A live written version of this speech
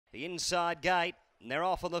the inside gate. And they're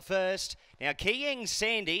off on the first. Now, Keying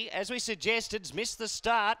Sandy, as we suggested, has missed the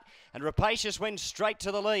start, and Rapacious went straight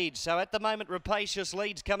to the lead. So at the moment, Rapacious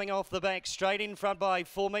leads coming off the back, straight in front by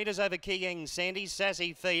 4 metres over Keying Sandy.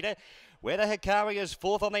 Sassy Feeder. Weather Hikari is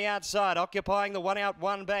fourth on the outside, occupying the 1 out,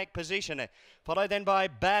 1 back position. Followed then by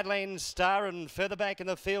Badlands Star, and further back in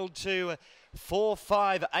the field to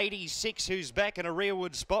 4-5-86, who's back in a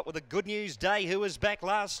rearward spot with a Good News Day, who is back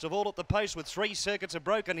last of all at the post with 3 circuits of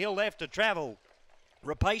Broken Hill left to travel.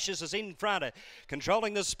 Rapacious is in front,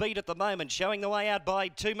 controlling the speed at the moment, showing the way out by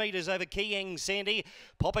 2 metres over Keying Sandy,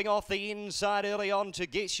 popping off the inside early on to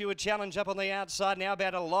Guess You a Challenge up on the outside, now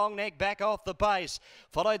about a long neck back off the pace,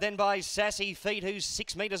 followed then by Sassy Feet, who's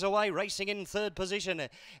 6 metres away, racing in third position.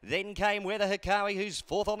 Then came Weather Hikawi, who's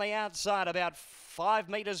fourth on the outside, about 5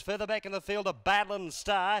 metres further back in the field, a Badland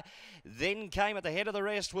Star. Then came at the head of the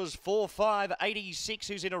rest was 4-5-86,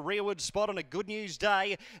 who's in a rearward spot, and a Good News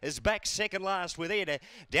Day is back second last with Ed.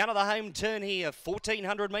 Down to the home turn here,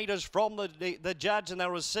 1,400 metres from the judge, and they'll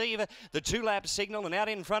receive the 2-lap signal, and out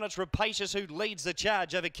in front it's Rapacious who leads the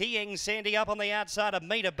charge over Keying Sandy up on the outside, a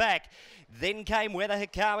metre back. Then came Weather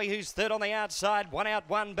Hikawi, who's third on the outside, 1 out,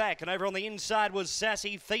 1 back, and over on the inside was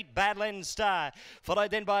Sassy Feet, Badland Star,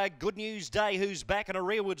 followed then by a Good News Day, who's back in a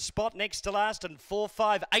rearward spot next to last, and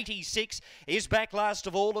 4-5-86 is back last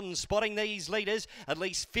of all, and spotting these leaders at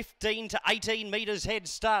least 15 to 18 metres head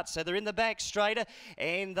start, so they're in the back straight,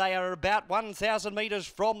 and they are about 1,000 metres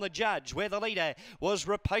from the judge, where the leader was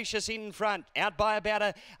Rapacious in front, out by about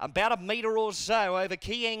a metre or so over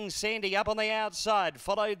Keying Sandy up on the outside,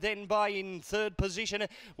 followed then by in third position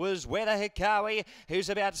was Weather Hikawi, who's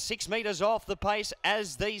about 6 metres off the pace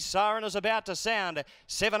as the siren is about to sound.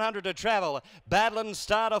 700 to travel. Badland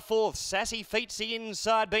Star to fourth. Sassy Feet's the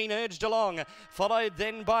inside, being urged along, followed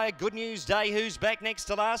then by a Good News Day, who's back next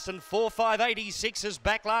to last, and 4-5-86 is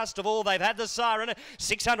back last of all. They've had the siren.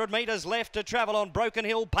 600 metres left to travel on Broken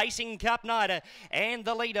Hill Pacing Cup night, and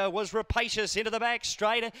the leader was Rapacious into the back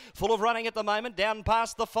straight, full of running at the moment, down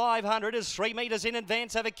past the 500 is 3 metres in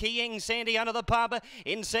advance over Keying Sandy under the pub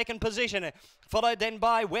in second position, followed then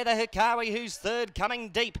by Weather Hikawi, who's third, coming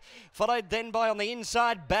deep, followed then by on the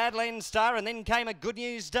inside Badland Star, and then came a Good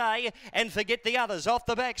News Day, and forget the others off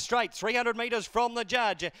the back straight, 300 metres from the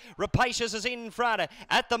judge. Rapacious is in front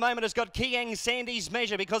at the moment, has got Keying Sandy's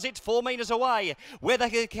measure because it's 4 metres away. Weather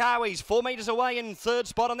Hikawi's 4 metres away in third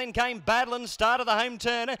spot, and then came Badland Star to the home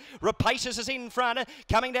turn. Rapacious is in front,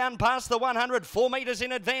 coming down past the 100, 4 metres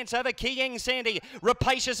in advance over Keying Sandy.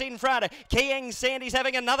 Rapacious in front. Keying Sandy's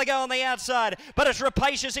having another go on the outside, but it's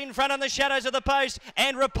Rapacious in front in the shadows of the post,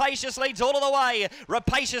 and Rapacious leads all of the way.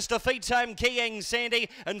 Rapacious defeats home Keying Sandy,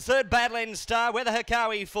 and third Badland Star, Weather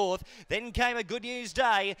Hikawi fourth. Then came a Good News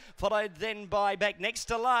Day, followed then by back next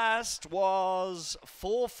to last was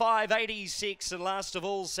 4-5-86, and last of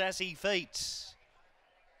all Sassy Feet.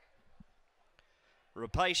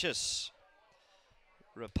 Rapacious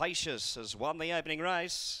has won the opening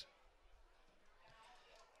race.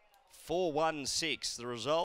 4-1-6 the result.